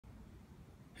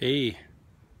Hey,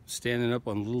 standing up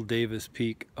on Little Davis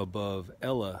Peak above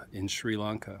Ella in Sri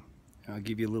Lanka. I'll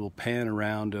give you a little pan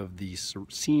around of the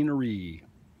scenery.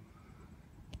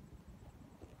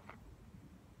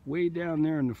 Way down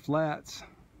there in the flats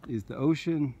is the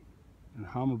ocean and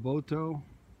Hamaboto.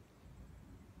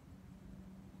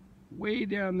 Way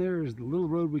down there is the little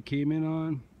road we came in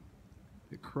on.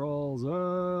 It crawls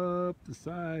up the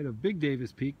side of Big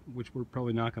Davis Peak, which we're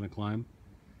probably not going to climb,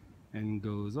 and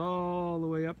goes all the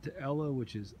way up to Ella,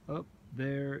 which is up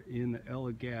there in the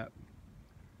Ella Gap.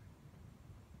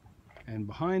 And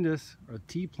behind us are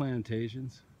tea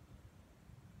plantations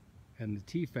and the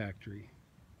tea factory.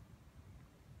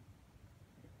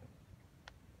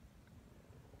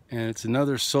 And it's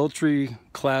another sultry,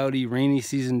 cloudy, rainy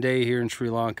season day here in Sri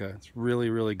Lanka. It's really,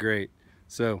 really great.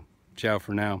 So, ciao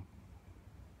for now.